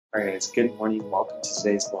Alright guys, good morning, welcome to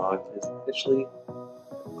today's vlog. It is officially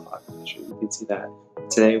 7 o'clock, I'm sure you can see that.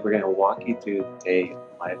 Today we're going to walk you through the day of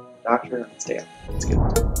life of the doctor on this day. Let's get into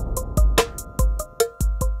it.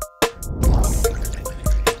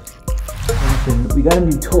 Listen, we got a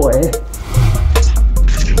new toy.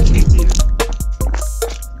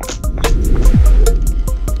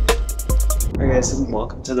 Alright guys, so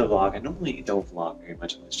welcome to the vlog. I normally don't vlog very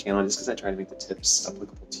much on this channel just because I try to make the tips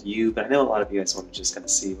applicable to you, but I know a lot of you guys want to just kind of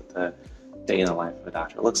see what the day in the life of a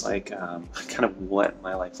doctor looks like, kind of what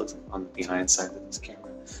my life looks like on the behind side of this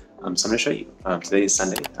camera. So I'm going to show you. Today is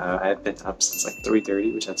Sunday. I've been up since like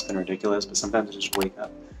 3:30, which has been ridiculous, but sometimes I just wake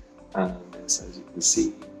up. So as you can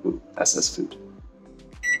see, ooh, that says food.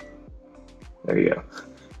 There you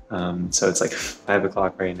go. So it's like 5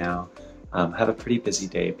 o'clock right now. Have a pretty busy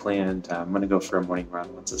day planned. I'm going to go for a morning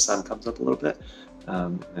run once the sun comes up a little bit.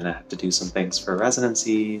 And then I have to do some things for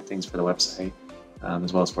residency, things for the website,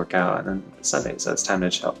 as well as work out, and then it's Sunday, so it's time to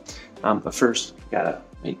chill. But first, we gotta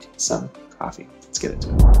make some coffee. Let's get into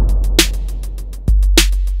it.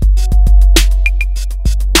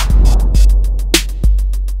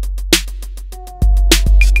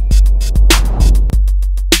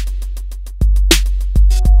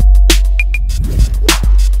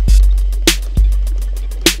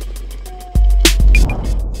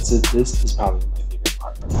 So this is probably my favorite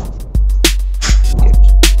part.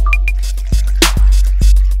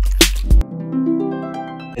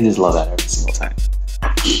 I just love that every single time.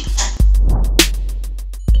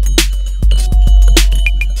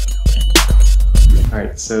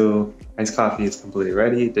 Alright, so iced coffee is completely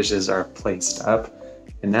ready, dishes are placed up,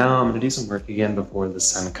 and now I'm going to do some work again before the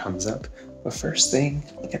sun comes up. But first thing,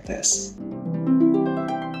 look at this.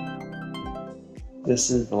 This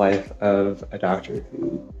is the life of a doctor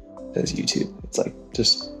who does YouTube. It's like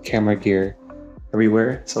just camera gear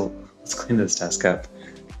everywhere. So let's clean this desk up.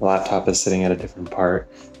 The laptop is sitting at a different part.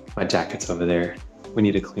 My jacket's over there. We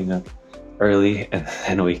need to clean up early and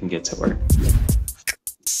then we can get to work.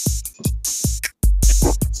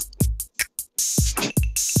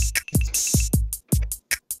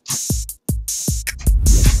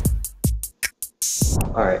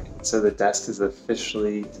 Alright, so the desk is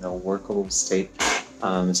officially in a workable state.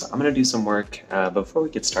 So I'm going to do some work. Before we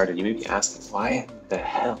get started, you may be asking, why the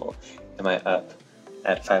hell am I up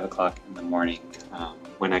at 5 o'clock in the morning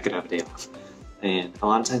when I could have a day off? And a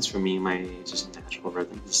lot of times for me, my just natural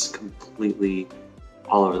rhythm is completely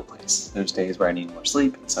all over the place. There's days where I need more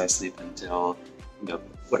sleep, so I sleep until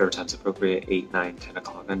whatever time's appropriate, 8, 9, 10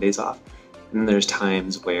 o'clock on days off. And then there's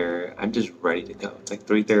times where I'm just ready to go. It's like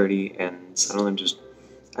 3:30 and suddenly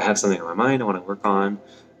I have something on my mind I want to work on.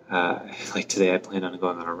 Like today I planned on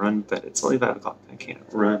going on a run, but it's only 5 o'clock. I can't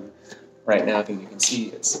run right now because you can see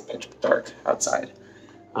it's pitch dark outside.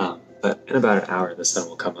 But in about an hour the sun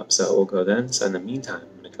will come up, so we'll go then. So in the meantime,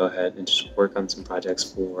 I'm going to go ahead and just work on some projects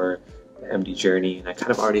for the TheMDJourney, and I kind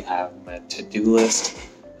of already have my to-do list.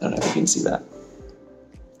 I don't know if you can see that.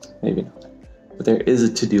 Maybe not. But there is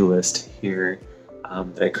a to-do list here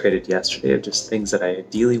that I created yesterday of just things that I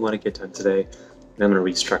ideally want to get done today. And I'm going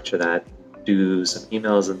to restructure that, do some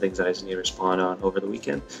emails and things that I just need to respond on over the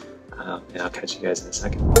weekend. And I'll catch you guys in a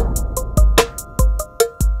second.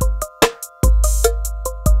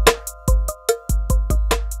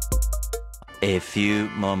 A few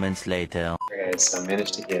moments later. Alright guys, so I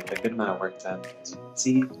managed to get a good amount of work done. As you can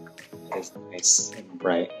see, it's nice and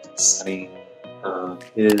bright and sunny.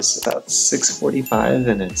 It is about 6:45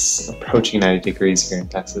 and it's approaching 90 degrees here in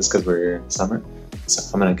Texas because we're in summer. So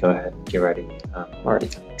I'm going to go ahead and get ready. I'm already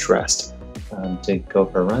kind of dressed to go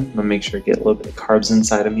for a run. I'm going to make sure to get a little bit of carbs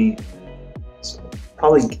inside of me. So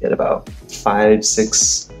probably get about 5,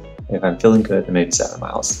 6, if I'm feeling good, then maybe 7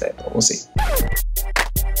 miles a day, but we'll see.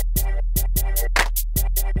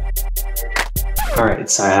 Alright,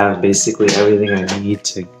 so I have basically everything I need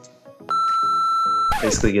to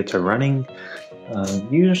basically get to running.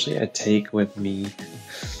 Usually I take with me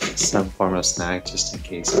some form of snack just in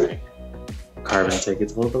case my carb intake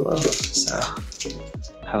is a little bit low. So I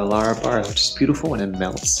have a Lara bar, which is beautiful, and it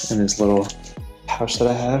melts in this little pouch that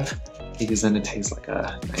I have because then it tastes like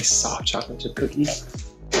a nice soft chocolate chip cookie.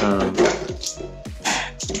 I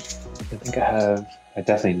think I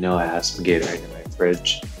definitely know I have some Gatorade in my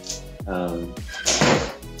fridge. I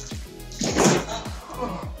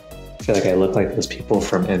feel like I look like those people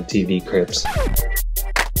from MTV Cribs.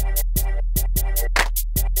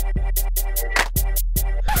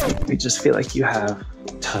 I just feel like you have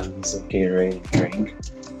tons of Gatorade to drink.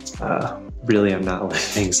 Really, I'm not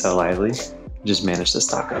living so lively. I just managed to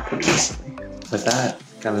stock up pretty recently. With that,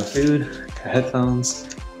 got my food, got headphones,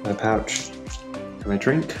 my pouch, got my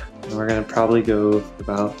drink, And we're gonna probably go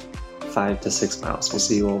about 5 to 6 miles. We'll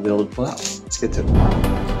see what we'll be able to pull out. Let's get to it.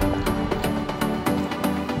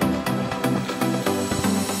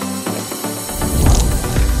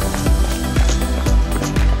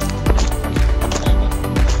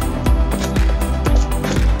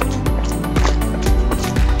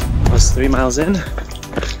 Almost 3 miles in.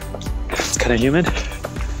 It's kind of humid.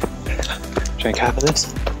 Drink half of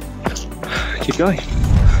this. Keep going.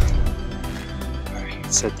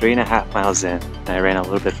 Alright, so 3.5 miles in. And I ran a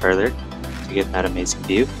little bit further to get that amazing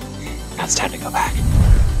view. Now it's time to go back.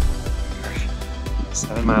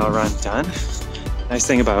 7-mile run done. Nice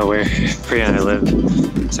thing about where Priya and I live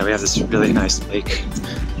is that we have this really nice lake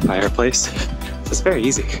by our place. So it's very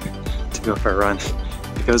easy to go for a run.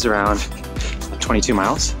 It goes around 22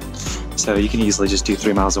 miles. So you can easily just do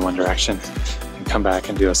 3 miles in one direction and come back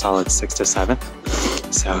and do a solid 6 to 7.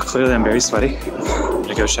 So clearly I'm very sweaty. I'm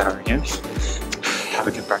gonna go shower again, have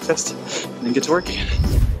a good breakfast, and then get to work again.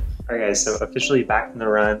 All right guys, so officially back from the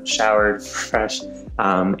run, showered, fresh,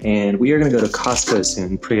 and we are gonna go to Costco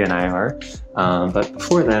soon, Priya and I are. But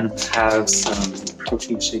before then, have some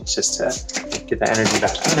protein shakes just to get the energy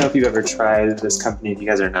back. I don't know if you've ever tried this company, if you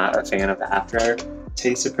guys are not a fan of the after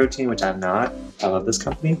taste of protein, which I'm not. I love this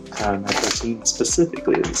company. My protein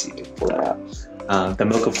specifically, let me see if I can pull that out. The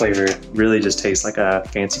mocha flavor really just tastes like a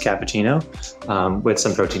fancy cappuccino with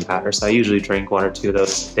some protein powder. So I usually drink 1 or 2 of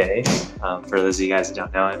those a day. For those of you guys that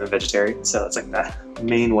don't know, I'm a vegetarian. So it's like the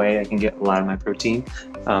main way I can get a lot of my protein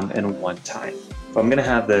in one time. But I'm gonna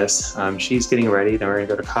have this. She's getting ready. Then we're gonna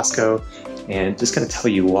go to Costco and just gonna tell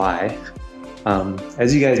you why.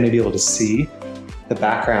 As you guys may be able to see, the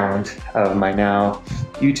background of my now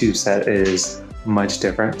YouTube set is much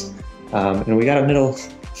different. And we got a little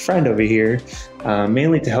friend over here,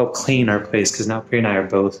 mainly to help clean our place, because now Priya and I are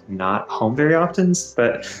both not home very often,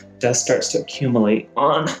 but dust starts to accumulate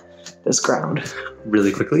on this ground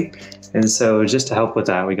really quickly. And so just to help with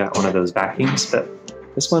that, we got one of those vacuums, but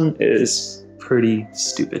this one is pretty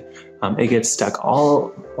stupid. It gets stuck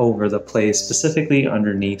all over the place, specifically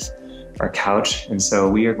underneath our couch. And so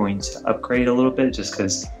we are going to upgrade a little bit just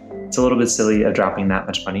because it's a little bit silly of dropping that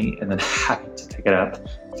much money and then having to pick it up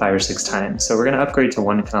 5 or 6 times. So we're going to upgrade to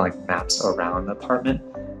one kind of like maps around the apartment.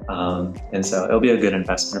 And so it'll be a good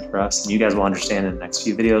investment for us. And you guys will understand in the next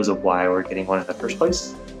few videos of why we're getting one in the first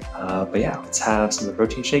place. But yeah, let's have some of the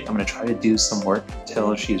protein shake. I'm going to try to do some work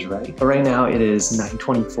until she's ready. But right now it is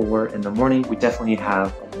 9:24 in the morning. We definitely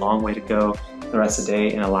have a long way to go the rest of the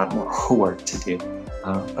day and a lot more work to do.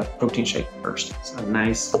 But protein shake first. So a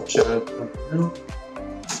nice jug of milk.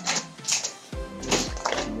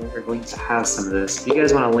 We're going to have some of this. If you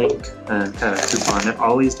guys want a link and kind of a coupon, I'm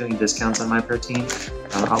always doing discounts on my protein.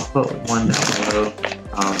 I'll put one down below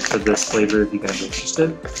for this flavor if you guys are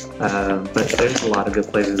interested. But there's a lot of good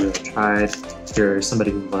flavors that I've tried. If you're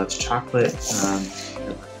somebody who loves chocolate, there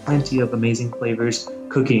are plenty of amazing flavors.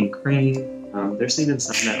 Cookie and cream. There's even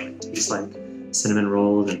some that taste like cinnamon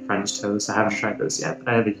rolls and French toast. I haven't tried those yet, but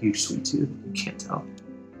I have a huge sweet tooth. You can't tell.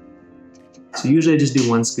 So usually I just do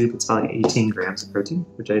 1 scoop. It's about like 18 grams of protein,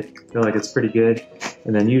 which I feel like it's pretty good.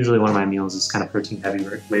 And then usually one of my meals is kind of protein heavy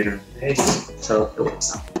later in the day, so it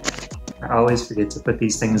works out. I always forget to put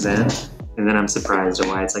these things in, and then I'm surprised at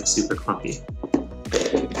why it's like super clumpy.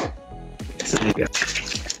 So there you go.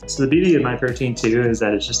 So the beauty of my protein too is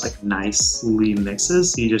that it's just like nicely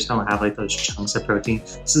mixes, so you just don't have like those chunks of protein.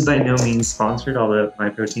 This is by no means sponsored, although my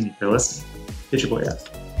protein, if you're listening, hit your boy up.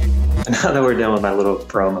 And now that we're done with my little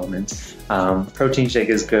pro moment, protein shake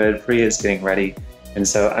is good, Priya is getting ready, and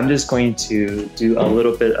so I'm just going to do a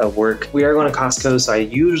little bit of work. We are going to Costco, so I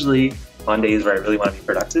usually, on days where I really want to be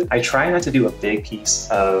productive, I try not to do a big piece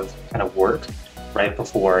of kind of work right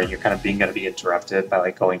before you're kind of going to be interrupted by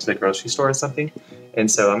like going to the grocery store or something. And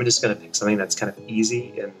so I'm just going to pick something that's kind of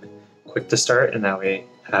easy and quick to start, and that way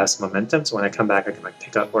I have some momentum, so when I come back I can like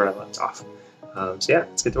pick up where I left off. So yeah,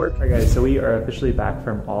 let's get to work. All right guys, so we are officially back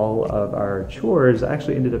from all of our chores. I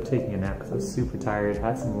actually ended up taking a nap because I was super tired,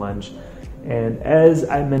 had some lunch, and as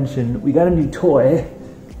I mentioned, we got a new toy,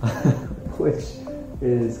 which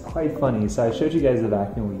is quite funny. So I showed you guys the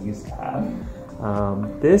vacuum we used to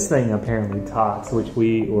have. This thing apparently talks, which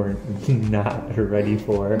we were not ready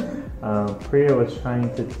for. Priya was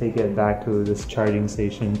trying to take it back to this charging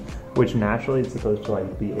station, which naturally it's supposed to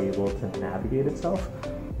like be able to navigate itself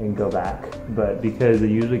and go back, but because it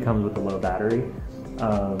usually comes with a low battery,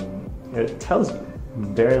 it tells me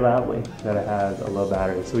very loudly that it has a low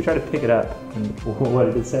battery. So we tried to pick it up, and what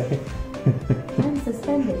did it say? I'm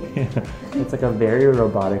suspended. Yeah, it's like a very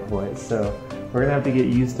robotic voice. So we're gonna have to get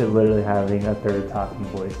used to literally having a third talking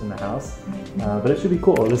voice in the house. But it should be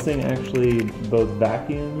cool. This thing actually both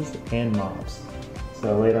vacuums and mops.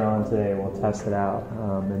 So later on today we'll test it out,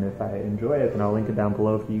 and if I enjoy it, then I'll link it down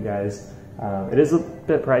below for you guys. It is a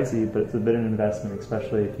bit pricey, but it's a bit of an investment,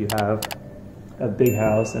 especially if you have a big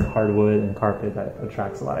house and hardwood and carpet that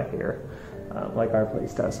attracts a lot of hair, like our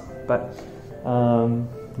place does. But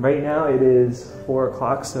right now it is 4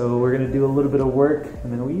 o'clock, so we're gonna do a little bit of work,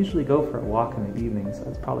 and then we usually go for a walk in the evening, so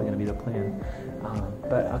that's probably gonna be the plan.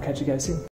 But I'll catch you guys soon.